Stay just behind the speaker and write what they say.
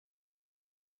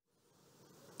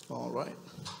All right,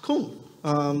 cool.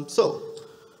 So,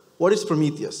 what is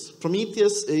Prometheus?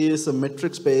 Prometheus is a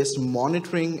metrics-based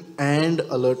monitoring and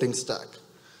alerting stack.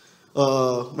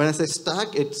 When I say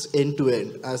stack, it's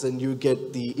end-to-end, as in you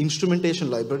get the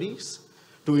instrumentation libraries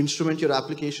to instrument your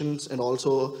applications and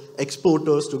also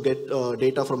exporters to get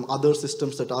data from other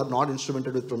systems that are not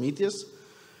instrumented with Prometheus.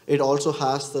 It also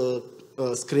has the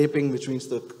scraping, which means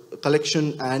the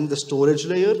collection and the storage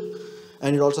layer.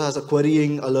 And it also has a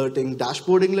querying, alerting,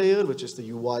 dashboarding layer, which is the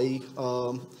UI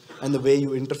and the way you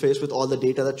interface with all the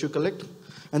data that you collect.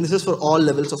 And this is for all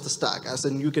levels of the stack, as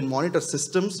in you can monitor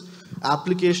systems,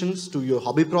 applications, to your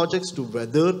hobby projects, to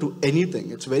weather, to anything.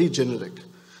 It's very generic.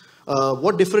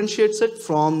 What differentiates it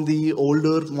from the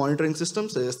older monitoring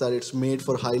systems is that it's made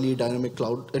for highly dynamic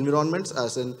cloud environments,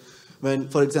 as in when,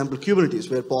 for example, Kubernetes,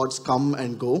 where pods come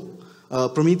and go.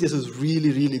 Prometheus is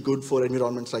really, really good for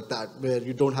environments like that, where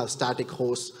you don't have static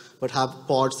hosts, but have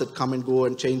pods that come and go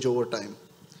and change over time.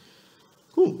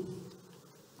 Cool.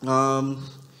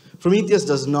 Prometheus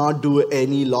does not do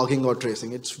any logging or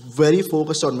tracing. It's very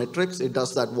focused on metrics. It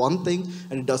does that one thing,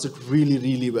 and it does it really,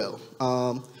 really well.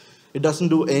 It doesn't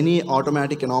do any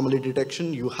automatic anomaly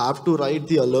detection. You have to write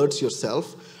the alerts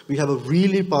yourself. We have a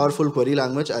really powerful query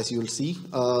language, as you'll see.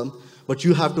 But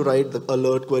you have to write the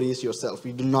alert queries yourself.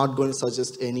 We do not going to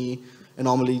suggest any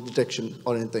anomaly detection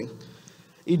or anything.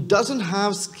 It doesn't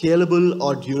have scalable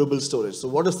or durable storage. So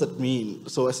what does that mean?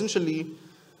 So essentially,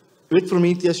 with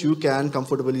Prometheus, you can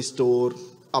comfortably store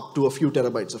up to a few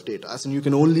terabytes of data. As in, you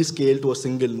can only scale to a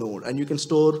single node. And you can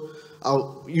store,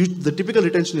 the typical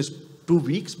retention is 2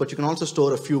 weeks, but you can also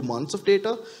store a few months of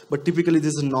data. But typically,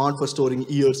 this is not for storing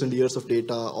years and years of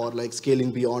data or like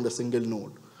scaling beyond a single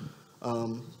node.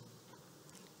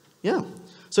 Yeah,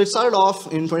 so it started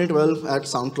off in 2012 at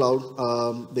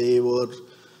SoundCloud.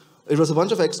 It was a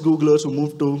bunch of ex-Googlers who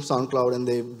moved to SoundCloud, and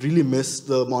they really missed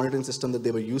the monitoring system that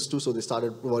they were used to, so they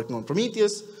started working on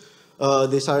Prometheus.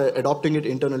 They started adopting it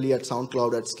internally at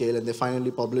SoundCloud at scale, and they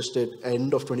finally published it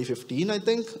end of 2015, I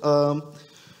think.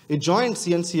 It joined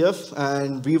CNCF,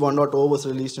 and V1.0 was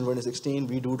released in 2016.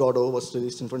 V2.0 was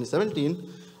released in 2017.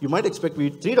 You might expect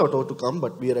V3.0 to come,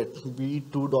 but we are at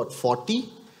V2.40.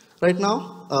 right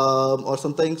now, or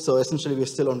something. So essentially, we're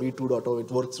still on V2.0.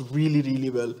 It works really, really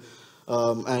well.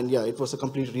 And yeah, it was a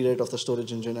complete rewrite of the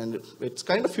storage engine, and it's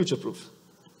kind of future-proof.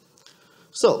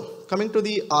 So coming to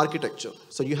the architecture.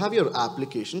 So you have your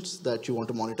applications that you want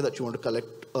to monitor, that you want to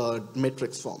collect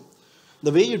metrics from.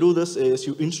 The way you do this is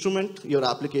you instrument your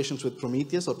applications with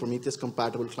Prometheus or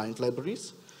Prometheus-compatible client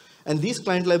libraries. And these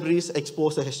client libraries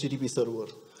expose a HTTP server.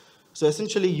 So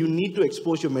essentially, you need to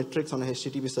expose your metrics on a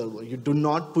HTTP server. You do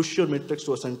not push your metrics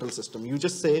to a central system. You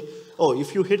just say, oh,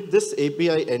 if you hit this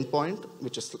API endpoint,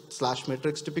 which is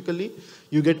 /metrics typically,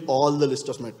 you get all the list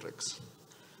of metrics.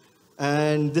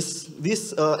 And this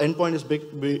endpoint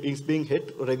is being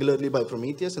hit regularly by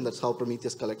Prometheus, and that's how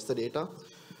Prometheus collects the data.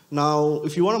 Now,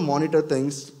 if you want to monitor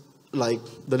things like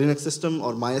the Linux system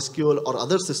or MySQL or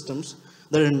other systems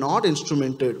that are not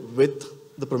instrumented with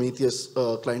the Prometheus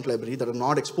client library, that are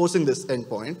not exposing this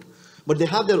endpoint, but they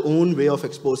have their own way of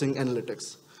exposing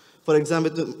analytics. For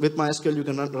example, with MySQL, you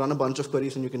can run a bunch of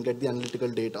queries and you can get the analytical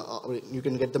data. You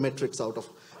can get the metrics out of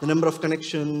the number of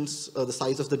connections, the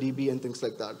size of the DB, and things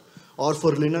like that. Or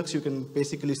for Linux, you can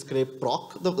basically scrape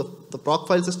proc, the proc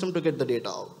file system to get the data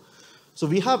out. So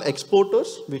we have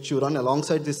exporters, which you run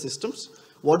alongside these systems.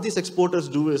 What these exporters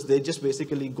do is they just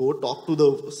basically go talk to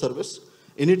the service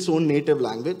in its own native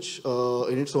language,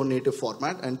 in its own native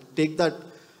format, and take that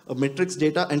metrics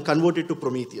data and convert it to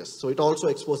Prometheus. So it also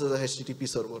exposes a HTTP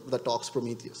server that talks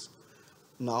Prometheus.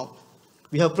 Now,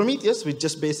 we have Prometheus, which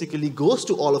just basically goes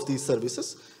to all of these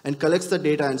services and collects the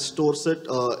data and stores it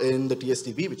in the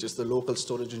TSDB, which is the local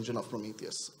storage engine of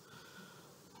Prometheus.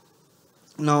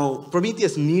 Now,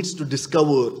 Prometheus needs to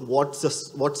discover what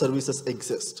services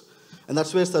exist. And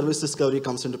that's where service discovery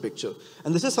comes into picture.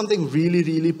 And this is something really,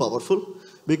 really powerful,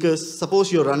 because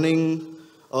suppose you're running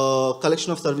a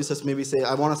collection of services, maybe say,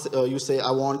 you say,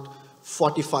 I want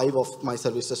 45 of my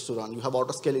services to run. You have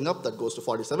auto scaling up that goes to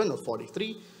 47 or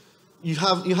 43. You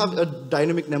have a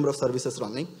dynamic number of services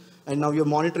running, and now you're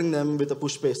monitoring them with a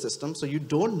push-based system, so you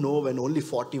don't know when only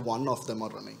 41 of them are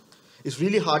running. It's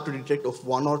really hard to detect if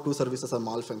 1 or 2 services are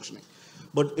malfunctioning.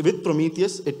 But with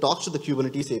Prometheus, it talks to the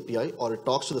Kubernetes API, or it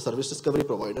talks to the service discovery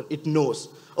provider. It knows,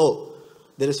 oh,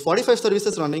 there is 45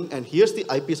 services running, and here's the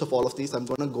IPs of all of these. I'm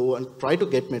going to go and try to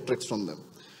get metrics from them.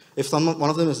 If one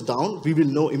of them is down, we will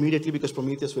know immediately, because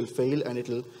Prometheus will fail, and it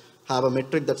will have a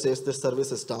metric that says this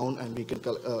service is down, and we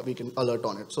can alert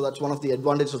on it. So that's one of the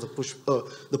advantages of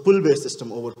the pull-based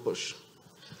system over push.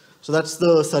 So that's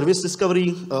the service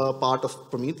discovery part of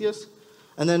Prometheus.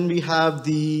 And then we have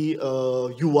the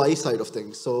UI side of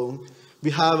things. So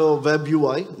we have a web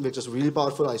UI, which is really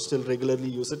powerful. I still regularly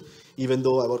use it, even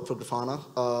though I work for Grafana.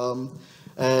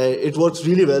 It works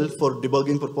really well for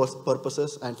debugging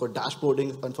purposes and for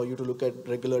dashboarding and for you to look at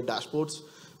regular dashboards.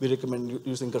 We recommend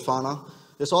using Grafana.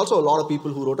 There's also a lot of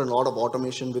people who wrote a lot of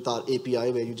automation with our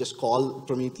API where you just call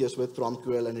Prometheus with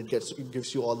PromQL and it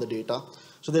gives you all the data.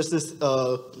 So there's this,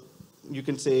 you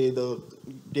can say, the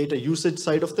data usage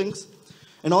side of things.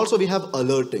 And also we have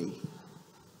alerting.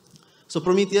 So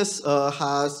Prometheus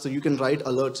so you can write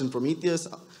alerts in Prometheus.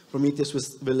 Prometheus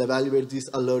will evaluate these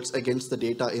alerts against the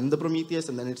data in the Prometheus,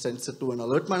 and then it sends it to an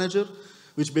alert manager,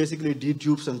 which basically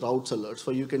dedupes and routes alerts.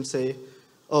 So you can say,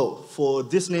 oh, for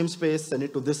this namespace, send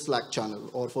it to this Slack channel,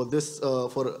 or for this,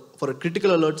 for a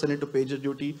critical alert, send it to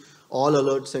PagerDuty, all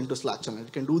alerts sent to Slack channel.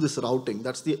 It can do this routing.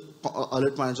 That's the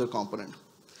alert manager component.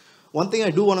 One thing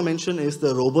I do want to mention is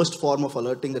the robust form of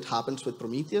alerting that happens with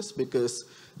Prometheus, because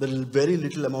the very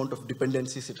little amount of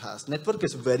dependencies it has. Network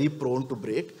is very prone to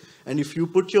break, and if you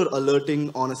put your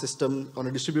alerting on a system, on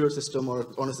a distributed system, or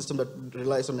on a system that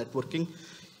relies on networking,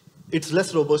 it's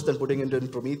less robust than putting it in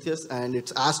Prometheus, and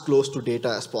it's as close to data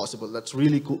as possible. That's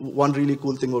really cool, one really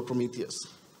cool thing about Prometheus.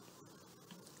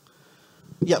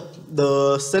 Yeah,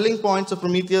 the selling points of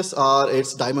Prometheus are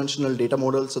its dimensional data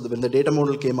model. So when the data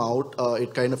model came out,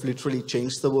 it kind of literally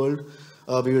changed the world.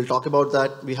 We will talk about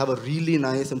that. We have a really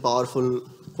nice and powerful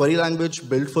query language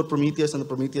built for Prometheus and the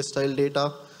Prometheus style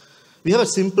data. We have a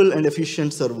simple and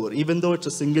efficient server. Even though it's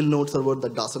a single node server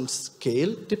that doesn't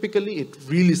scale typically, it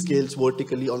really scales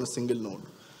vertically on a single node.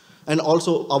 And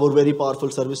also our very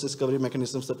powerful service discovery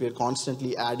mechanisms that we are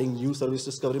constantly adding new service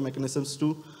discovery mechanisms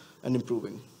to and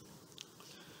improving.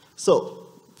 So,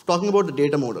 talking about the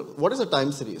data model, what is a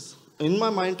time series? In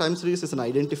my mind, time series is an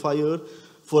identifier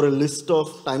for a list of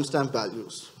timestamp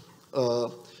values.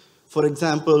 For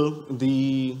example,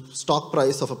 the stock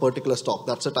price of a particular stock,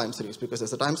 that's a time series because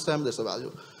there's a timestamp, there's a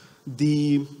value.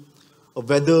 The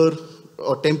weather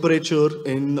or temperature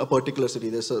in a particular city,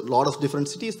 there's a lot of different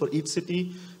cities. For each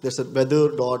city, there's a weather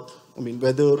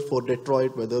for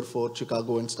Detroit, weather for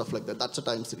Chicago and stuff like that. That's a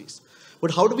time series.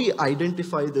 But how do we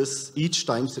identify this each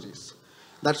time series?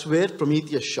 That's where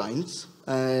Prometheus shines,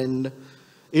 and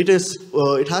it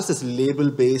has this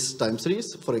label-based time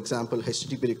series. For example,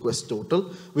 HTTP request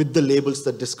total with the labels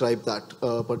that describe that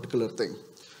particular thing.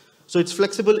 So it's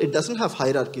flexible. It doesn't have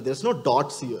hierarchy. There's no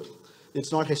dots here.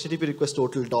 It's not HTTP request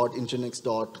total dot nginx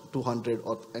dot 200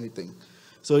 or anything.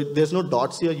 So there's no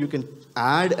dots here. You can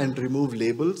add and remove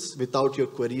labels without your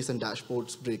queries and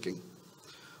dashboards breaking.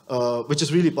 Which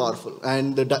is really powerful.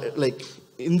 And like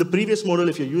in the previous model,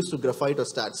 if you're used to Graphite or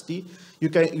StatsD,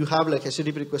 you have like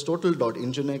HTTP request total dot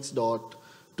nginx dot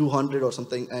 200 or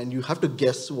something, and you have to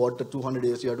guess what the 200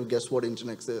 is. You have to guess what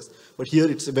nginx is. But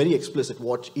here it's very explicit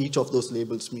what each of those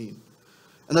labels mean,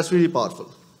 and that's really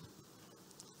powerful.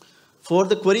 For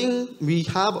the querying, we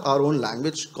have our own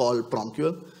language called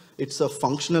PromQL. It's a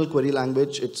functional query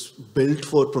language. It's built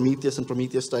for Prometheus and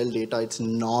Prometheus style data. It's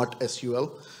not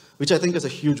SQL, which I think is a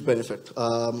huge benefit.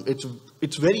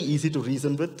 It's very easy to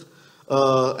reason with,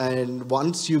 and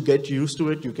once you get used to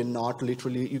it, you cannot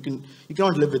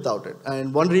live without it.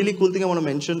 And one really cool thing I want to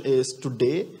mention is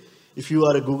today, if you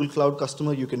are a Google Cloud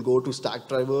customer, you can go to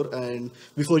Stackdriver, and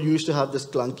before you used to have this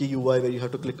clunky UI where you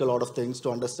have to click a lot of things to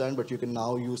understand, but you can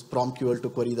now use PromQL to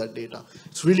query that data.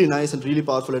 It's really nice and really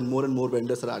powerful, and more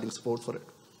vendors are adding support for it.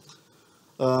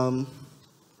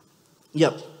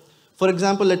 Yeah. For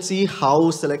example, let's see how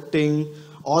selecting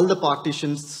all the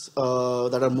partitions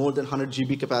that are more than 100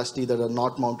 GB capacity that are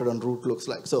not mounted on root looks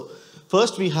like. So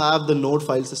first we have the node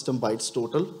file system bytes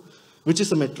total, which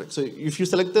is a metric. So if you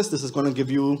select this, this is going to give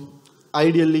you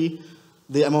ideally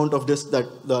the amount of disk that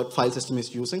the file system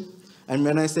is using. And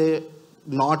when I say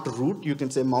not root, you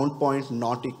can say mount point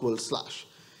not equals slash.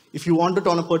 If you want it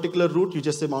on a particular route, you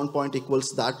just say mount point equals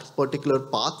that particular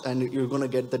path, and you're going to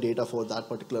get the data for that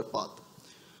particular path.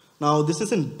 Now this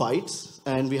is in bytes,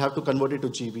 and we have to convert it to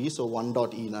GB, so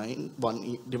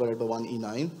 1.E9, divided by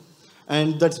 1E9,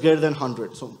 and that's greater than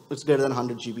 100, so it's greater than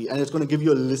 100 GB, and it's going to give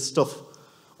you a list of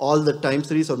all the time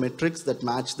series or metrics that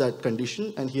match that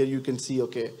condition, and here you can see,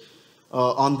 okay,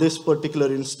 on this particular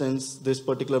instance, this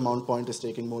particular mount point is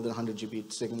taking more than 100 GB,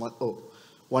 it's taking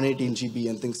 118 GB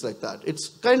and things like that. It's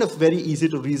kind of very easy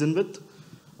to reason with,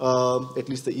 at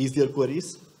least the easier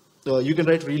queries. You can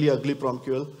write really ugly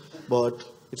PromQL, but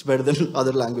it's better than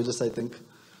other languages, I think.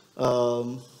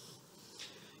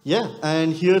 Yeah,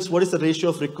 and here's what is the ratio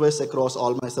of requests across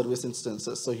all my service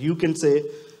instances. So you can say,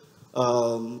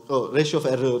 ratio of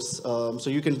errors. So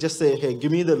you can just say, hey,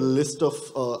 give me the list of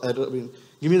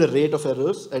give me the rate of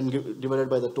errors, and divided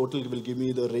by the total will give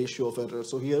me the ratio of errors.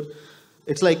 So here,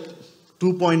 it's like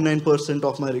 2.9%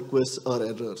 of my requests are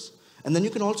errors. And then you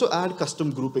can also add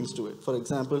custom groupings to it. For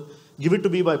example, give it to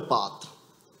me by path.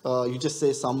 You just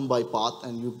say sum by path,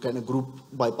 and you kind of group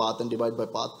by path and divide by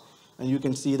path. And you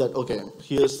can see that, okay,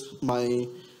 here's my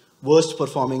worst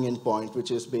performing endpoint,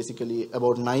 which is basically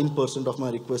about 9% of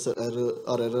my requests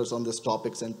are errors on this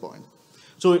topics endpoint.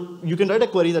 So you can write a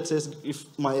query that says, if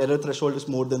my error threshold is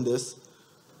more than this,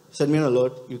 send me an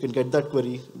alert. You can get that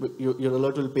query. Your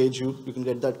alert will page you. You can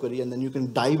get that query, and then you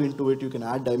can dive into it. You can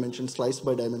add dimensions, slice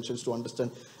by dimensions, to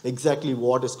understand exactly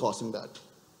what is causing that.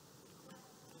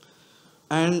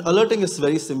 And alerting is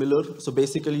very similar. So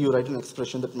basically, you write an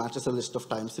expression that matches a list of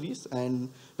time series, and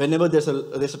whenever there's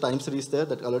a time series there,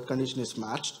 that alert condition is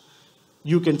matched,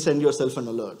 you can send yourself an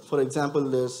alert. For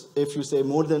example, if you say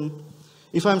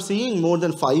if I'm seeing more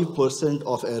than 5%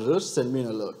 of errors, send me an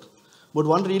alert. But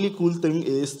one really cool thing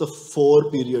is the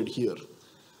for period here,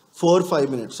 4 or 5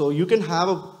 minutes. So you can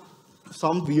have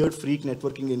some weird freak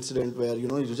networking incident where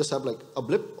you just have like a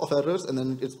blip of errors, and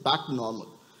then it's back to normal.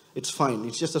 It's fine.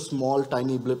 It's just a small,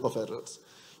 tiny blip of errors.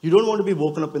 You don't want to be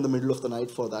woken up in the middle of the night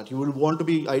for that. You would want to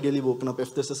be ideally woken up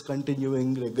if this is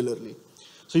continuing regularly.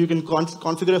 So you can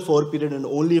configure a for period, and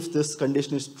only if this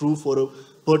condition is true for a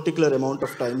particular amount of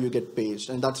time you get paged.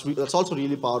 And that's also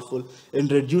really powerful and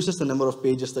reduces the number of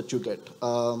pages that you get.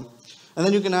 And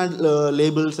then you can add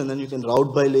labels, and then you can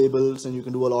route by labels, and you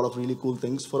can do a lot of really cool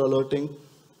things for alerting.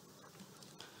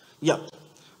 Yeah,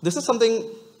 this is something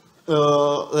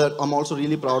that I'm also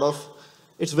really proud of.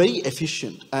 It's very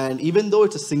efficient, and even though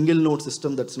it's a single node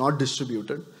system that's not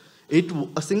distributed,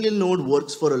 a single node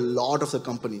works for a lot of the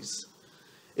companies.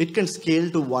 It can scale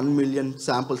to 1 million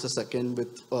samples a second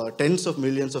with tens of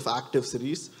millions of active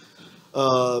series.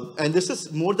 And this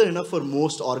is more than enough for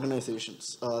most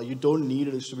organizations. You don't need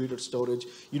a distributed storage.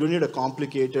 You don't need a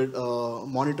complicated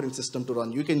monitoring system to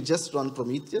run. You can just run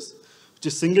Prometheus, which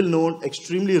is single node,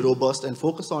 extremely robust, and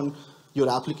focus on your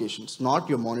applications, not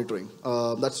your monitoring.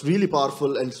 That's really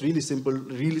powerful, and it's really simple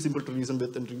to reason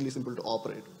with, and really simple to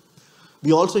operate.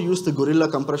 We also use the Gorilla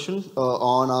compression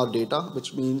on our data,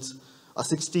 which means a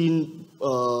 16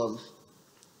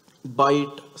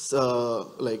 byte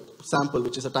sample,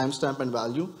 which is a timestamp and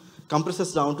value,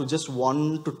 compresses down to just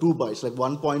 1 to 2 bytes, like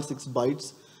 1.6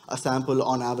 bytes a sample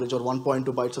on average, or 1.2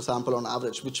 bytes a sample on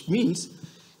average, which means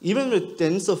even with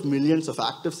tens of millions of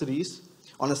active series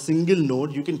on a single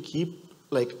node, you can keep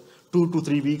like 2 to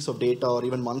 3 weeks of data, or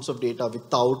even months of data,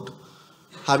 without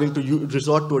having to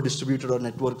resort to a distributed or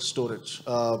network storage.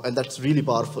 And that's really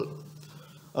powerful.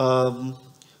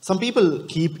 Some people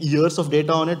keep years of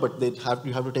data on it, but you have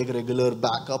to take regular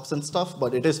backups and stuff,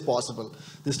 but it is possible.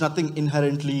 There's nothing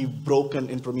inherently broken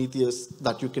in Prometheus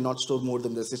that you cannot store more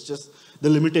than this. It's just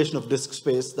the limitation of disk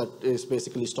space that is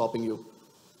basically stopping you.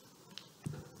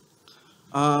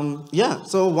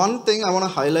 So one thing I want to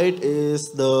highlight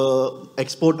is the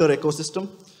exporter ecosystem.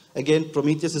 Again,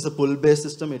 Prometheus is a pull-based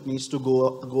system. It needs to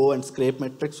go and scrape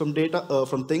metrics from data,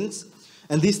 from things.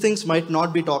 And these things might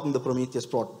not be talking the Prometheus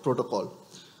protocol.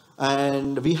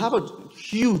 And we have a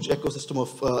huge ecosystem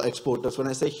of exporters. When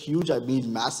I say huge, I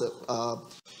mean massive.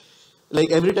 Like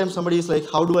every time somebody is like,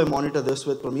 how do I monitor this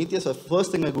with Prometheus? The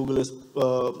first thing I Google is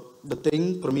the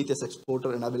thing Prometheus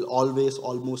exporter, and I will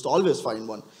almost always find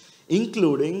one,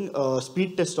 including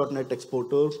speedtest.net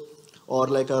exporter, or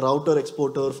like a router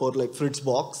exporter for like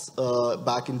Fritzbox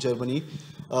back in Germany.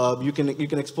 You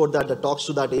can export that talks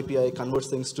to that API, converts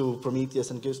things to Prometheus,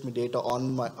 and gives me data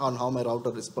on how my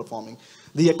router is performing.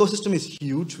 The ecosystem is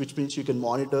huge, which means you can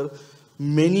monitor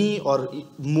many or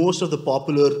most of the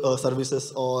popular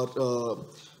services or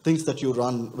things that you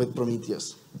run with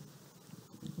Prometheus.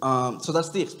 So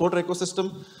that's the exporter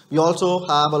ecosystem. We also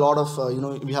have a lot of,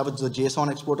 we have the JSON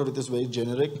exporter, which is very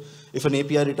generic. If an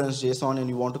API returns JSON and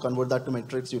you want to convert that to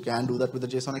metrics, you can do that with the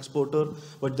JSON exporter.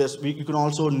 But you can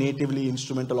also natively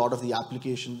instrument a lot of the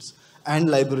applications and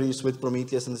libraries with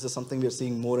Prometheus, and this is something we're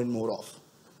seeing more and more of.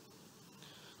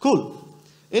 Cool.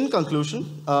 In conclusion,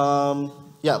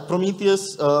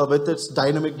 Prometheus with its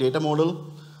dynamic data model,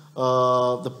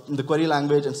 the query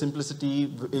language and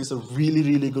simplicity is a really,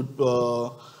 really good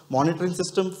monitoring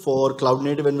system for cloud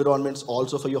native environments,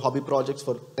 also for your hobby projects,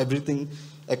 for everything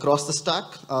across the stack.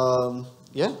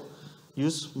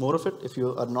 Use more of it if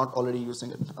you are not already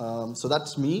using it. So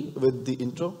that's me with the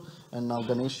intro, and now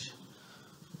Ganesh.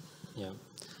 Yeah.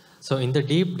 So in the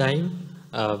deep dive,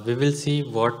 we will see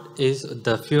what is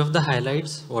the few of the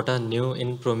highlights, what are new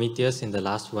in Prometheus in the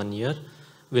last 1 year.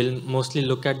 we'll mostly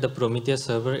look at the Prometheus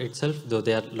server itself, though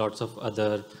there are lots of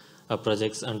other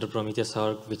projects under Prometheus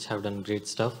org which have done great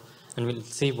stuff, and we'll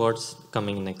see what's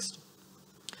coming next.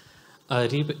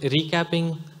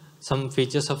 Recapping some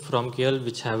features of PromQL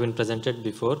which have been presented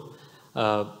before.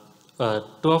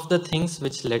 Two of the things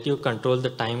which let you control the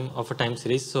time of a time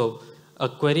series. So a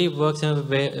query works in a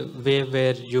way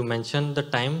where you mention the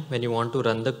time when you want to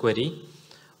run the query,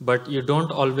 but you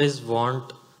don't always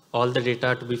want all the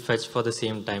data to be fetched for the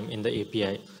same time in the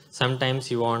API.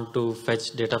 Sometimes you want to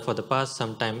fetch data for the past,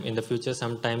 sometime in the future,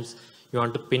 sometimes you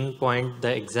want to pinpoint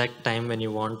the exact time when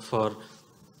you want for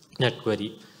that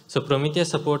query. So Prometheus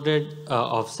supported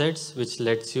offsets, which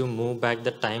lets you move back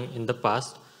the time in the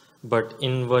past. But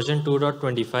in version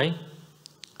 2.25,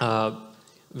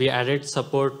 we added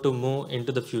support to move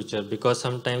into the future, because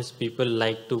sometimes people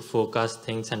like to forecast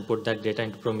things and put that data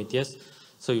into Prometheus.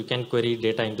 So you can query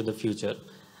data into the future.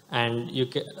 And you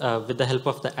can, with the help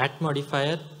of the at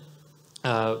modifier,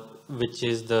 which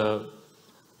is the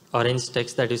orange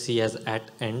text that you see as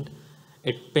at end,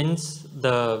 it pins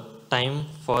the time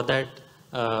for that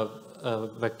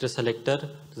vector selector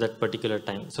to that particular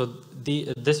time. So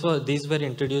these were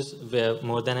introduced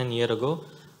more than a year ago,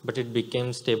 but it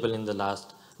became stable in the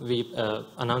last. We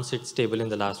announced it stable in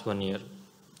the last 1 year.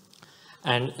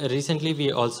 And recently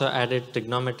we also added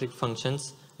trigonometric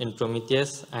functions in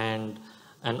Prometheus and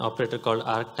an operator called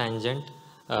arctangent.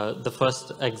 The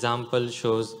first example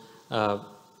shows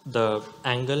the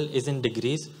angle is in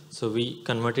degrees, so we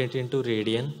convert it into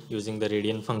radian using the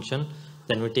radian function.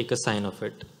 Then we take a sine of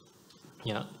it.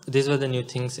 Yeah, these were the new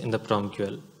things in the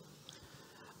PromQL.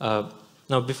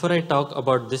 Now, before I talk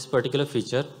about this particular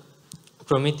feature,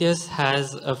 Prometheus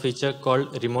has a feature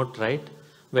called remote write,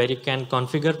 where you can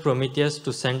configure Prometheus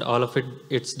to send all of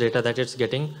its data that it's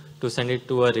getting to send it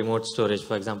to a remote storage,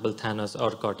 for example, Thanos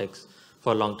or Cortex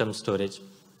for long-term storage.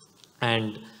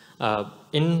 And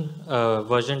in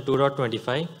version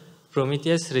 2.25,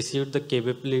 Prometheus received the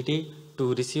capability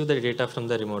to receive the data from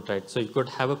the remote write. So you could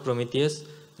have a Prometheus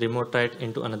remote write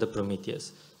into another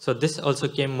Prometheus. So this also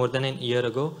came more than a year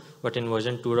ago, but in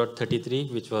version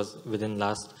 2.33, which was within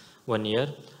last 1 year,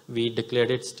 we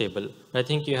declared it stable. I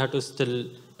think you have to still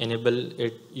enable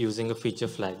it using a feature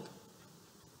flag.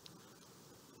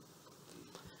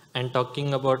 And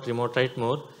talking about remote write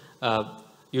more,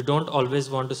 you don't always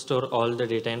want to store all the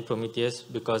data in Prometheus,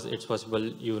 because it's possible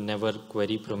you never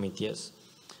query Prometheus.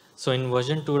 So in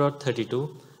version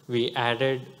 2.32, we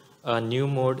added a new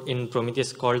mode in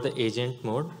Prometheus called the agent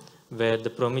mode, where the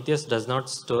Prometheus does not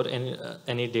store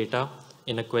any data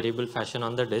in a queryable fashion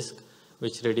on the disk,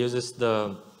 which reduces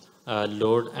the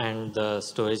load and the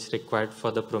storage required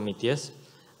for the Prometheus.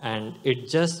 And it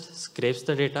just scrapes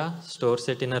the data, stores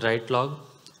it in a write log,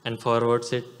 and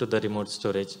forwards it to the remote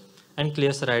storage, and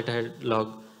clears the write-ahead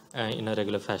log in a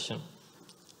regular fashion.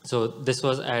 So this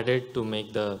was added to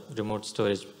make the remote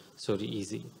storage story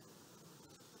easy.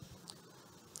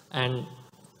 And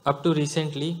up to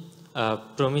recently,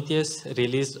 Prometheus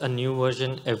released a new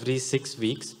version every 6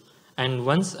 weeks. And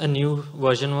once a new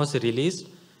version was released,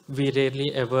 we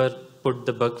rarely ever put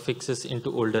the bug fixes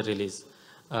into older release.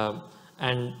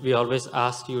 And we always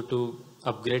ask you to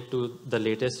upgrade to the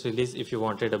latest release if you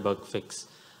wanted a bug fix.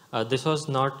 This was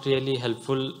not really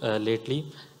helpful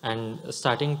lately, and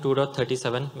starting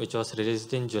 2.37, which was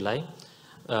released in July,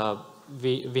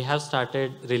 we have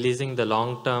started releasing the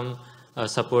long-term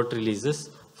support releases.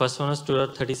 First one was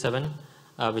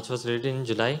 2.37, which was released in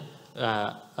July.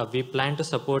 We plan to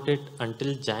support it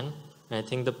until Jan. I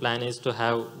think the plan is to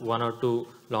have 1 or 2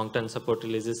 long-term support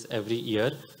releases every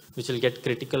year, which will get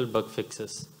critical bug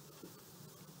fixes.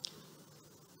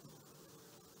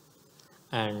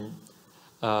 And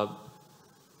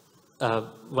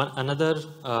another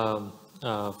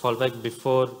fallback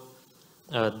before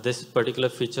this particular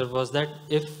feature was that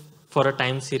if for a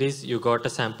time series you got a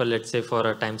sample, let's say for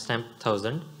a timestamp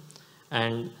 1000,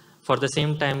 and for the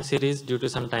same time series, due to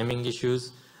some timing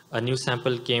issues, a new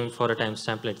sample came for a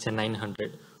timestamp, let's say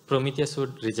 900. Prometheus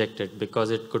would reject it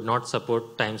because it could not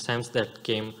support timestamps that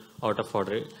came out of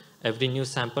order. Every new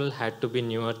sample had to be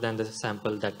newer than the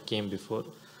sample that came before.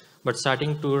 But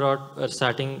starting version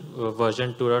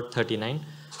 2.39,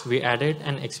 we added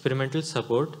an experimental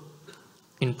support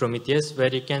in Prometheus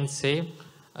where you can say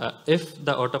if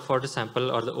the out of order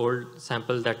sample or the old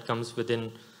sample that comes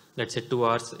within, let's say 2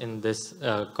 hours in this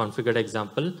configured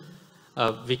example,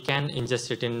 we can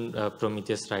ingest it in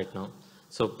Prometheus right now.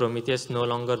 So Prometheus no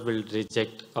longer will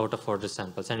reject out of order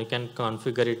samples, and you can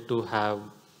configure it to have,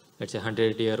 let's say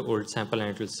 100-year-old sample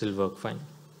and it will still work fine.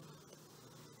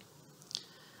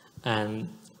 And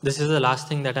this is the last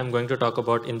thing that I'm going to talk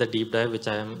about in the deep dive, which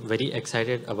I am very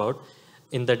excited about.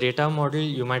 In the data model,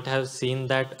 you might have seen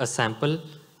that a sample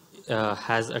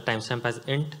has a timestamp as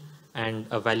int and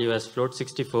a value as float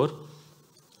 64.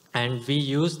 And we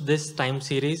use this time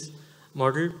series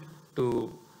model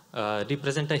to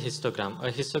represent a histogram.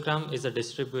 A histogram is a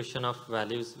distribution of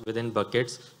values within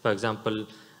buckets. For example,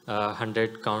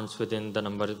 100 counts within the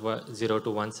number 0 to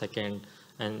 1 second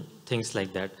and things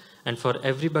like that. And for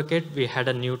every bucket, we had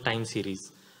a new time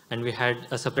series. And we had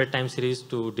a separate time series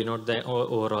to denote the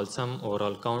overall sum,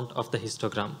 overall count of the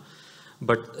histogram.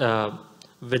 But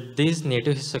with these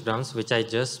native histograms, which I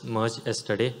just merged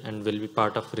yesterday and will be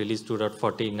part of release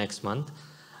 2.40 next month,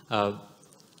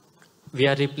 we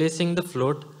are replacing the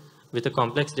float with a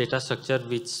complex data structure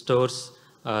which stores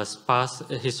sparse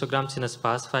histograms in a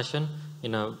sparse fashion,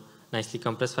 in a nicely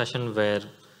compressed fashion, where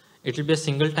it will be a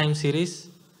single time series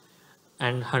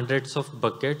and hundreds of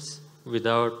buckets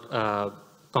without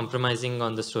compromising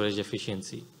on the storage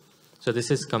efficiency. So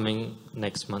this is coming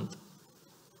next month.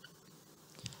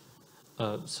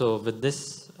 So with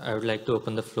this, I would like to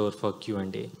open the floor for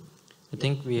Q&A. I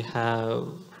think we have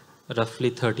roughly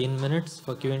 13 minutes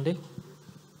for Q&A.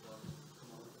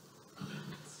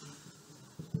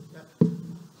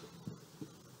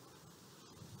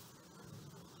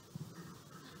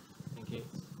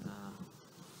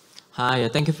 Hi,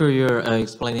 thank you for your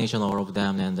explanation of all of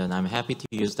them, and then I'm happy to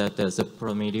use that as a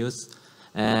Prometheus.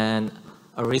 And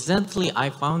recently, I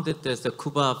found that there's a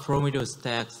Kubernetes Prometheus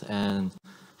text and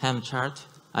Helm chart.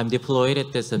 I'm deployed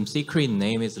it. There's some secret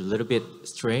name is a little bit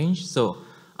strange, so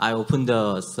I opened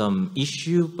some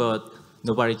issue, but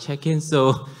nobody check in.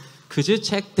 So could you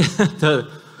check the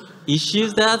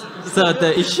issues that? So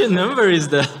the issue number is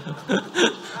the.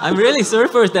 I'm really sorry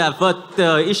for that, but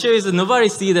the issue is nobody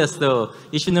see this though.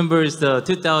 Issue number is the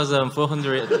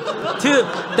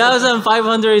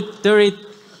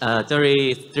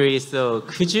 2533. So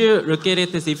could you look at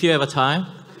it if you have a time?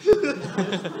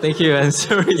 Thank you, and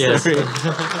sorry. Yes. Sorry.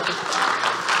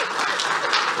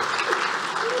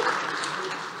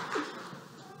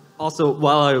 Also,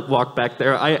 while I walk back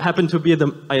there, I happen to be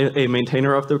a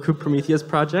maintainer of the Kubernetes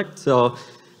project. So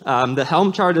the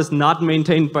Helm chart is not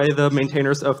maintained by the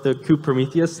maintainers of the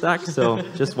Kubernetes stack. So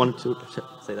just wanted to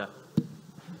say that.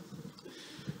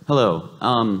 Hello.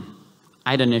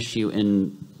 I had an issue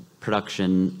in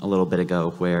production a little bit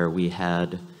ago where we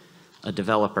had a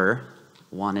developer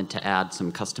wanted to add some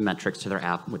custom metrics to their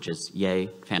app, which is yay,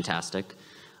 fantastic.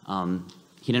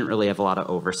 He didn't really have a lot of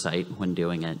oversight when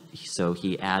doing it, so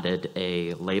he added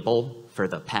a label for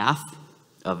the path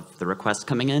of the request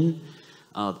coming in.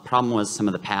 The problem was some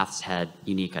of the paths had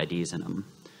unique IDs in them.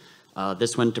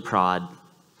 This went to prod.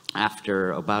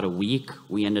 After about a week,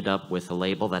 we ended up with a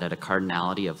label that had a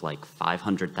cardinality of like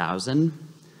 500,000.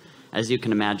 As you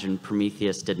can imagine,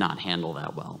 Prometheus did not handle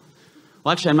that well.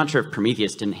 Well, actually, I'm not sure if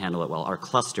Prometheus didn't handle it well. Our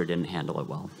cluster didn't handle it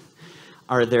well.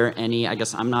 Are there any, I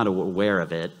guess I'm not aware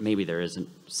of it, maybe there isn't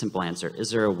a simple answer. Is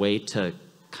there a way to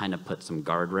kind of put some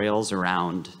guardrails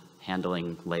around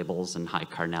handling labels and high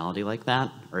cardinality like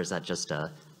that? Or is that just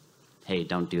a, hey,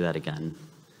 don't do that again?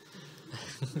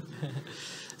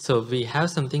 So we have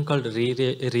something called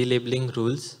relabeling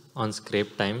rules on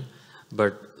scrape time.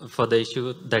 But for the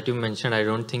issue that you mentioned, I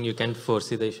don't think you can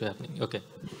foresee the issue happening. Okay.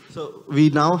 So we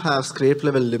now have scrape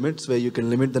level limits where you can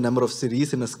limit the number of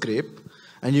series in a scrape.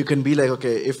 And you can be like,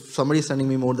 okay, if somebody is sending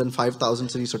me more than 5,000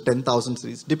 series or 10,000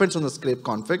 series, depends on the scrape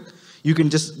config, you can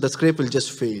just, the scrape will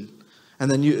just fail.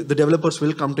 And then the developers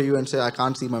will come to you and say, I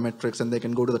can't see my metrics. And they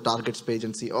can go to the targets page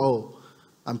and see, oh,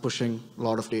 I'm pushing a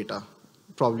lot of data,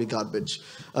 probably garbage.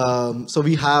 So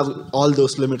we have all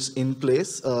those limits in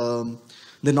place.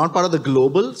 They're not part of the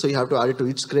global, so you have to add it to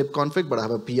each scrape config, but I have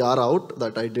a PR out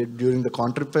that I did during the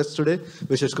Contrib Fest today,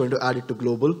 which is going to add it to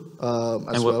global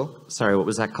as well. Sorry, what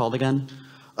was that called again?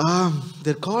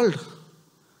 They're called,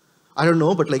 I don't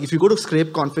know, but like if you go to scrape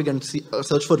config and see,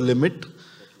 search for limit,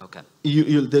 okay,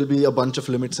 there'll be a bunch of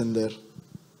limits in there.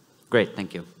 Great,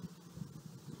 thank you.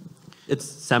 It's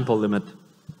sample limit.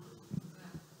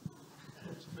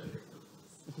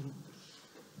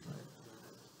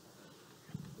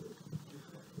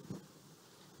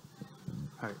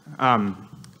 Hi.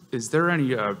 Is there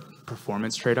any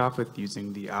performance trade-off with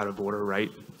using the out-of-order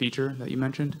write feature that you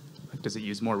mentioned? Like, does it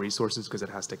use more resources because it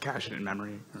has to cache it in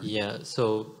memory? Or? Yeah,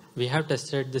 so we have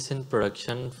tested this in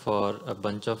production for a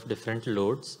bunch of different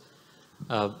loads.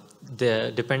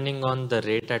 Depending on the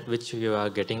rate at which you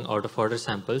are getting out-of-order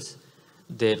samples,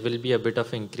 there will be a bit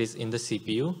of increase in the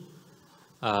CPU.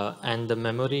 And the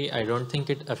memory, I don't think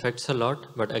it affects a lot,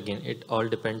 but again, it all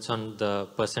depends on the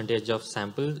percentage of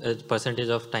sample, percentage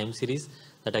of time series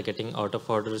that are getting out of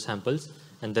order samples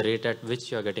and the rate at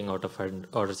which you are getting out of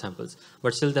order samples.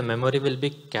 But still the memory will be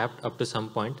capped up to some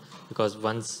point, because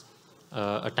once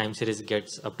a time series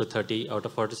gets up to 30 out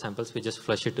of order samples, we just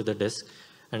flush it to the disk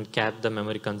and cap the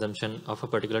memory consumption of a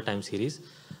particular time series.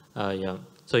 Yeah.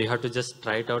 So you have to just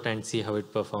try it out and see how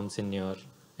it performs in your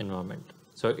environment.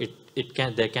 So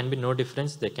there can be no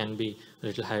difference, there can be a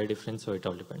little higher difference, so it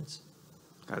all depends.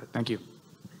 Got it. Thank you.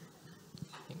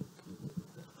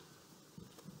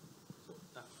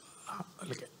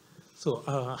 Okay.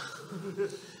 So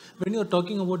when you're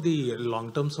talking about the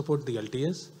long-term support, the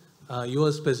LTS, you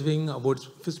are specifying about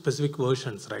specific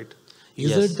versions, right?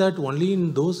 Is it that only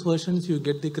in those versions you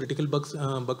get the critical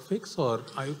bug fix, or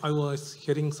I was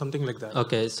hearing something like that?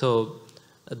 Okay, so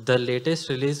the latest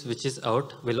release which is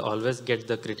out will always get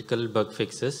the critical bug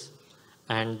fixes,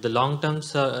 and the long-term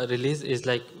release is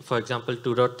like, for example,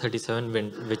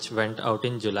 2.37 which went out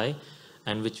in July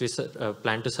and which we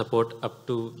plan to support up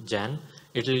to Jan.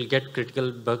 It will get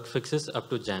critical bug fixes up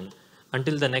to Jan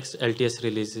until the next LTS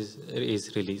release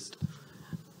is released.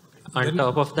 On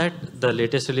top of that, the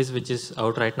latest release which is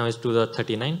out right now is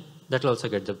 2.39. That will also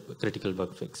get the critical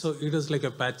bug fix. So it is like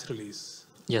a patch release?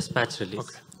 Yes, patch release.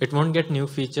 Okay. It won't get new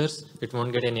features. It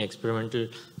won't get any experimental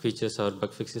features or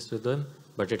bug fixes with them,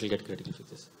 but it will get critical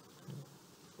fixes.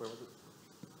 Where was it?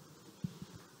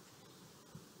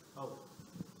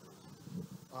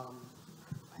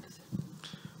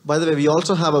 By the way, we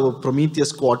also have a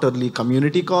Prometheus quarterly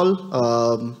community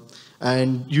call.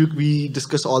 And we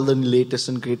discuss all the latest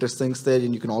and greatest things there,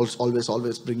 and you can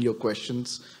always bring your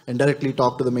questions and directly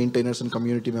talk to the maintainers and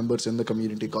community members in the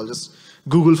community call. Just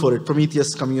Google for it,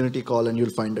 Prometheus community call, and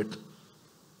you'll find it.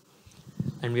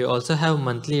 And we also have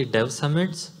monthly dev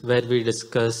summits where we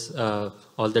discuss all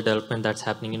the development that's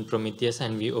happening in Prometheus,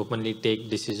 and we openly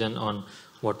take decision on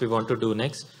what we want to do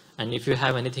next. And if you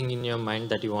have anything in your mind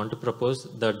that you want to propose,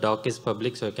 the doc is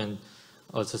public, so you can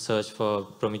also search for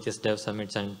Prometheus Dev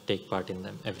Summits and take part in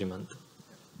them every month.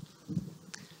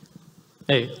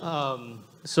 Hey,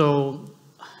 so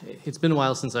it's been a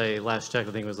while since I last checked.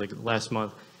 I think it was like last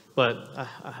month. But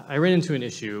I ran into an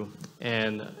issue,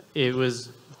 and it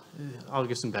was, I'll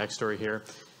give some backstory here.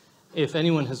 If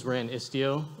anyone has ran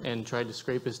Istio and tried to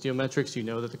scrape Istio metrics, you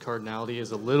know that the cardinality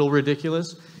is a little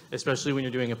ridiculous, especially when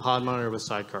you're doing a pod monitor with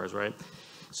sidecars, right?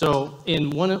 So in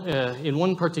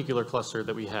one particular cluster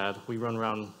that we had, we run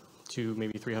around 200,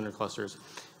 maybe 300 clusters.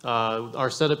 Our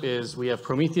setup is we have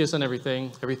Prometheus on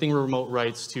everything remote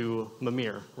writes to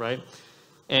Mimir, right?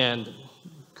 And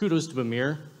kudos to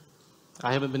Mimir.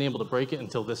 I haven't been able to break it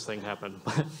until this thing happened.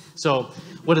 So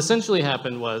what essentially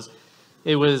happened was,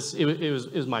 it was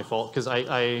my fault because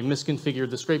I misconfigured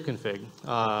the scrape config,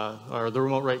 or the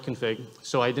remote write config.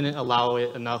 So I didn't allow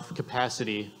it enough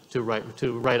capacity to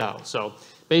write out. So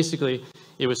basically,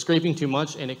 it was scraping too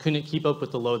much, and it couldn't keep up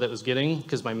with the load that it was getting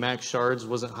because my max shards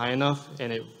wasn't high enough.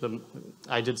 And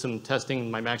I did some testing.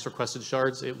 My max requested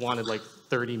shards, it wanted like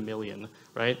 30 million,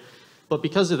 right? But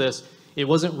because of this, it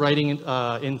wasn't writing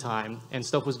in time, and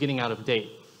stuff was getting out of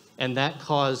date. And that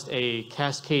caused a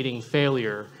cascading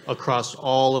failure across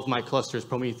all of my cluster's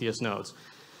Prometheus nodes.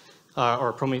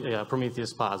 Or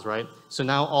Prometheus pods, right? So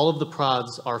now all of the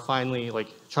pods are finally like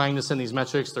trying to send these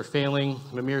metrics, they're failing.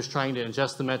 Mimir's trying to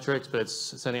ingest the metrics, but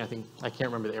it's sending, I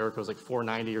can't remember the error code, it was like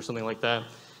 490 or something like that.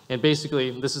 And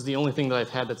basically, this is the only thing that I've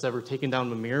had that's ever taken down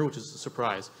Mimir, which is a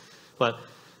surprise. But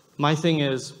my thing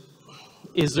is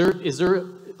there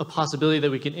a possibility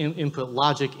that we can input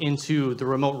logic into the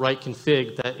remote write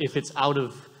config that if it's out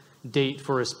of date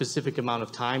for a specific amount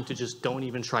of time, to just don't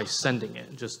even try sending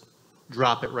it, just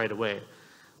drop it right away?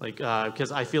 Like,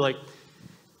 because I feel like,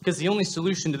 because the only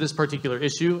solution to this particular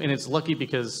issue, and it's lucky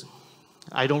because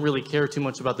I don't really care too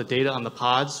much about the data on the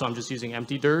pods, so I'm just using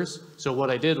empty DIRs. So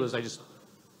what I did was I just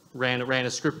ran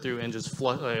a script through and just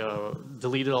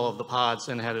deleted all of the pods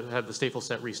and had the stateful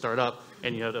set restart up,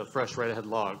 and you had a fresh write-ahead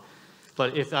log.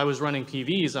 But if I was running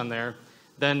PVs on there,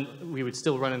 then we would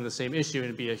still run into the same issue, and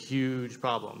it'd be a huge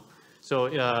problem. So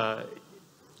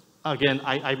again,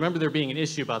 I remember there being an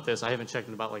issue about this. I haven't checked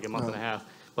in about like a month and a half,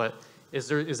 but is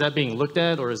that being looked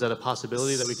at, or is that a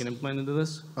possibility that we can implement into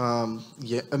this?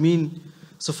 Yeah, I mean,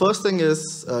 so first thing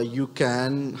is you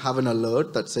can have an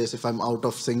alert that says if I'm out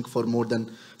of sync for more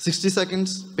than 60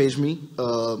 seconds, page me.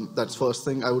 That's first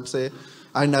thing I would say.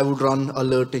 And I would run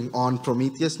alerting on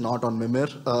Prometheus, not on Mimir,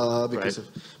 because if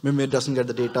Mimir doesn't get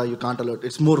the data, you can't alert.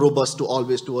 It's more robust to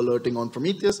always do alerting on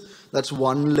Prometheus. That's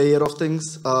one layer of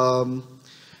things. Yeah,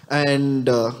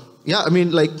 I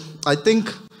mean, like, I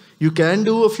think You can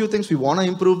do a few things. We want to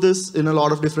improve this in a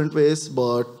lot of different ways,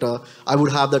 but I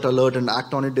would have that alert and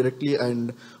act on it directly,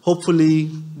 and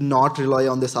hopefully not rely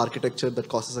on this architecture that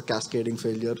causes a cascading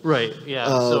failure. Right, yeah.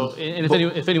 And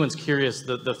if anyone's curious,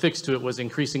 the fix to it was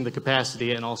increasing the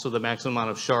capacity and also the maximum amount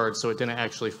of shards so it didn't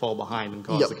actually fall behind and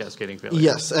cause the cascading failure.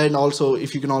 Yes, and also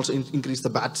if you can also increase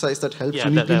the batch size, that helps. Yeah,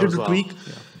 we needed to well. tweak.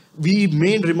 Yeah. We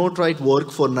made remote write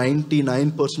work for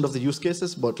 99% of the use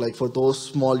cases, but like for those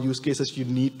small use cases, you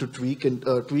need to tweak and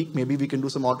tweak. Maybe we can do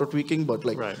some auto tweaking, but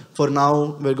like for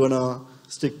now, we're gonna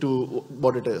stick to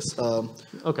what it is.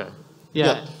 Okay.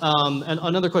 Yeah. And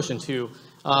another question too.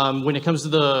 When it comes to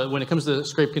the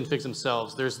scrape configs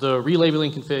themselves, there's the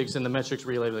relabeling configs and the metrics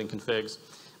relabeling configs,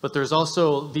 but there's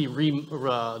also the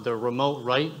remote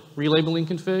write relabeling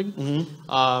config.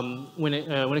 When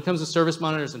it comes to service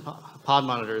monitors and pod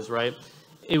monitors, right?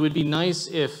 It would be nice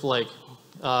if like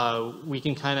we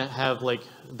can kind of have like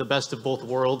the best of both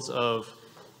worlds of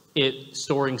it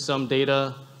storing some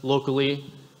data locally,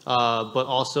 but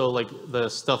also like the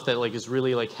stuff that like is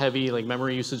really like heavy, like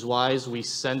memory usage wise, we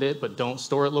send it but don't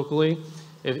store it locally.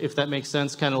 If that makes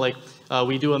sense, kind of like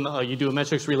you do a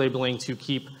metrics relabeling to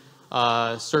keep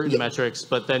certain metrics,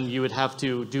 but then you would have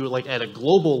to do it like at a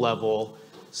global level,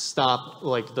 stop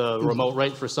like the remote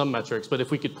write for some metrics. But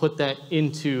if we could put that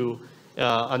into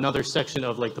another section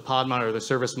of like the pod monitor, the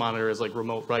service monitor as like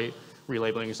remote write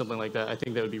relabeling or something like that, I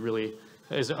think that would be really,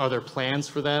 are there plans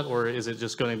for that, or is it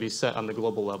just going to be set on the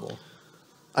global level?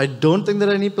 I don't think there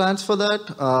are any plans for that,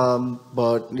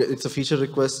 but it's a feature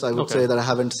request. I would say that I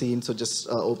haven't seen, so just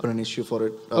open an issue for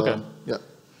it. Yeah.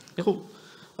 Cool.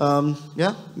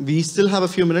 Yeah, we still have a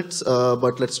few minutes,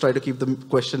 but let's try to keep the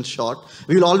questions short.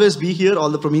 We will always be here, all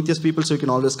the Prometheus people, so you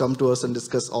can always come to us and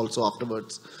discuss also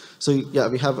afterwards. So yeah,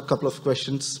 we have a couple of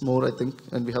questions more, I think,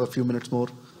 and we have a few minutes more.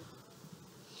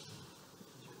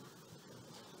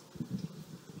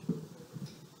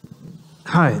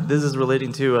 Hi, this is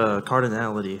relating to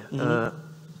cardinality.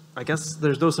 I guess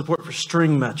there's no support for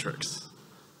string metrics,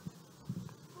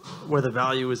 where the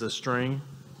value is a string,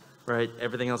 right?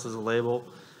 Everything else is a label.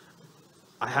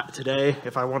 Today,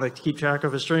 if I want to keep track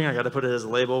of a string, I got to put it as a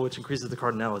label, which increases the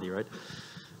cardinality, right?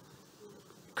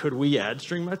 Could we add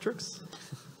string metrics?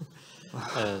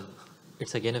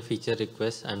 It's again a feature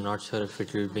request. I'm not sure if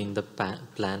it will be in the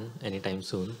plan anytime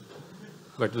soon,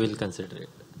 but we'll consider it.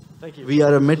 Thank you. We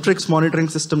are a metrics monitoring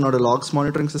system, not a logs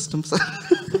monitoring system.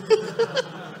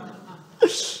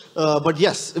 But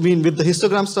yes, I mean, with the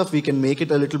histogram stuff, we can make it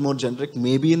a little more generic.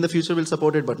 Maybe in the future we'll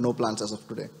support it, but no plans as of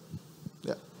today.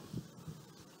 Yeah.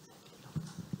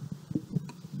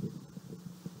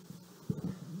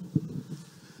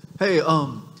 Hey,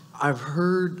 I've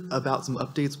heard about some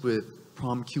updates with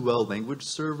PromQL language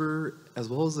server, as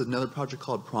well as another project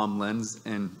called PromLens,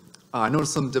 and I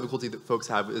noticed some difficulty that folks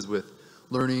have is with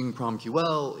learning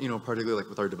PromQL, particularly like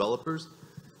with our developers.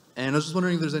 And I was just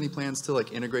wondering if there's any plans to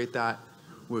like integrate that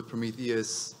with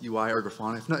Prometheus UI or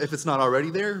Grafana, if it's not already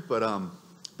there, but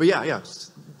yeah,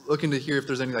 just looking to hear if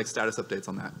there's any like status updates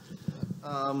on that.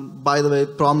 By the way,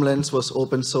 PromLens was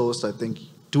open sourced, I think,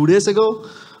 2 days ago,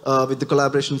 with the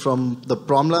collaboration from the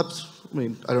Prom Labs. I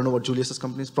mean, I don't know what Julius's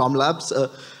company is, Prom Labs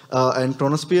and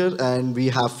Chronosphere, and we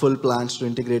have full plans to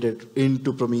integrate it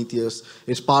into Prometheus.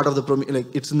 It's part of the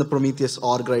it's in the Prometheus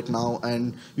org right now,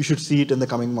 and you should see it in the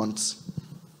coming months.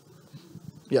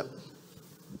 Yeah.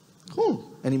 Cool.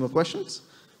 Any more questions?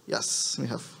 Yes, we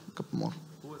have a couple more.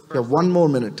 We have 1 more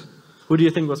minute. Who do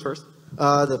you think was first?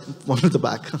 The one at the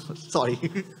back. Sorry.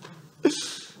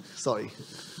 Sorry.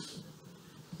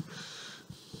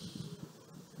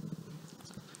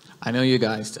 I know you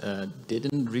guys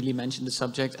didn't really mention the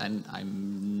subject, and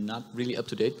I'm not really up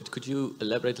to date, but could you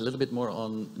elaborate a little bit more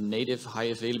on native high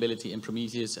availability in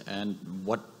Prometheus and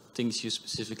what things you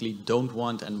specifically don't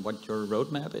want and what your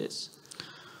roadmap is?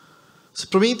 So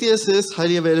Prometheus is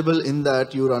highly available in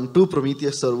that you run 2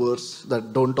 Prometheus servers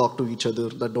that don't talk to each other,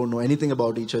 that don't know anything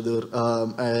about each other,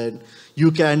 and you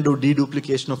can do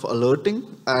deduplication of alerting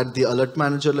at the alert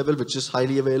manager level, which is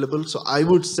highly available. So I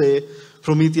would say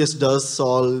Prometheus does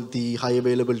solve the high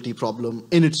availability problem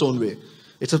in its own way.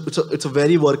 It's a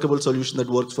very workable solution that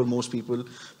works for most people.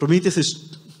 Prometheus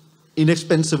is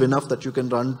inexpensive enough that you can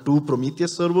run 2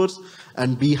 Prometheus servers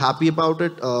and be happy about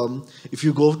it. If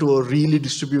you go to a really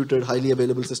distributed, highly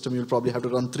available system, you'll probably have to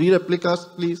run 3 replicas,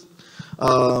 please,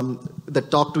 that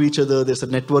talk to each other. There's a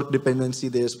network dependency,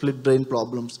 there's split brain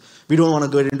problems. We don't want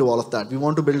to get into all of that. We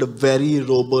want to build a very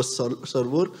robust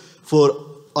server for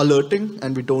alerting,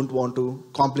 and we don't want to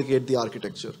complicate the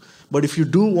architecture. But if you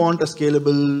do want a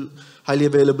scalable, highly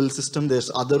available system,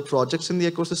 there's other projects in the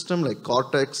ecosystem like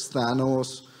Cortex,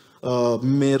 Thanos,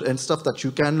 Mimir and stuff that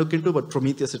you can look into, but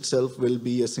Prometheus itself will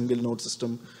be a single node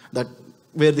system that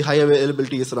where the high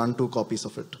availability is run 2 copies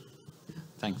of it.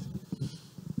 Thanks.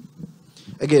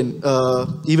 Again,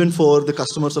 even for the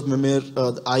customers of Mimir,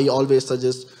 I always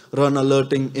suggest run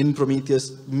alerting in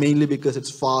Prometheus, mainly because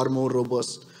it's far more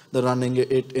robust than running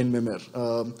it in Mimir.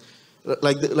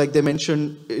 Like they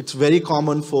mentioned, it's very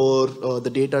common for the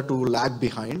data to lag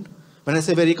behind. When I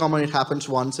say very common, it happens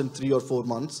once in 3 or 4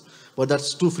 months, but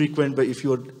that's too frequent if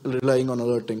you're relying on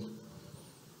alerting.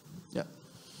 Yeah.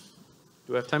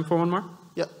 Do we have time for one more?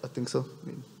 Yeah, I think so.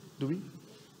 Do we?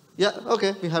 Yeah,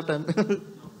 okay, we have time.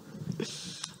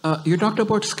 You talked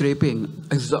about scraping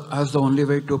as the only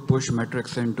way to push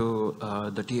metrics into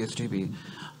the TSDB.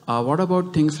 What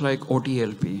about things like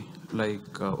OTLP,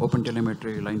 like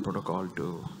OpenTelemetry line protocol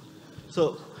to?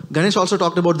 So Ganesh also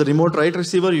talked about the remote write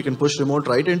receiver. You can push remote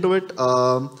write into it.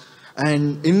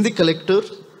 And in the collector,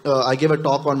 I gave a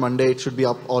talk on Monday. It should be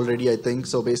up already, I think.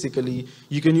 So basically,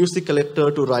 you can use the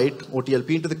collector to write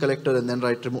OTLP into the collector and then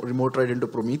write remote write into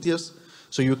Prometheus.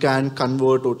 So you can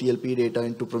convert OTLP data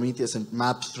into Prometheus and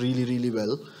maps really, really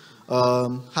well.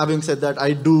 Having said that,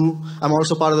 I'm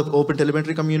also part of the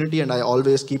OpenTelemetry community, and I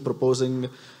always keep proposing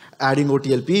adding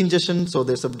OTLP ingestion. So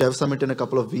there's a dev summit in a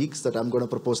couple of weeks that I'm going to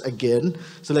propose again.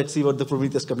 So let's see what the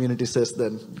Prometheus community says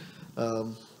then.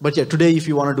 But yeah, today, if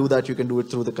you want to do that, you can do it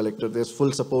through the collector. There's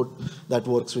full support that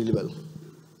works really well.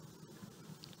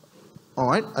 All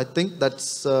right, I think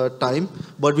that's time.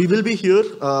 But we will be here.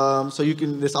 So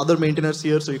there's other maintainers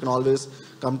here, so you can always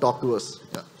come talk to us.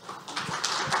 Yeah.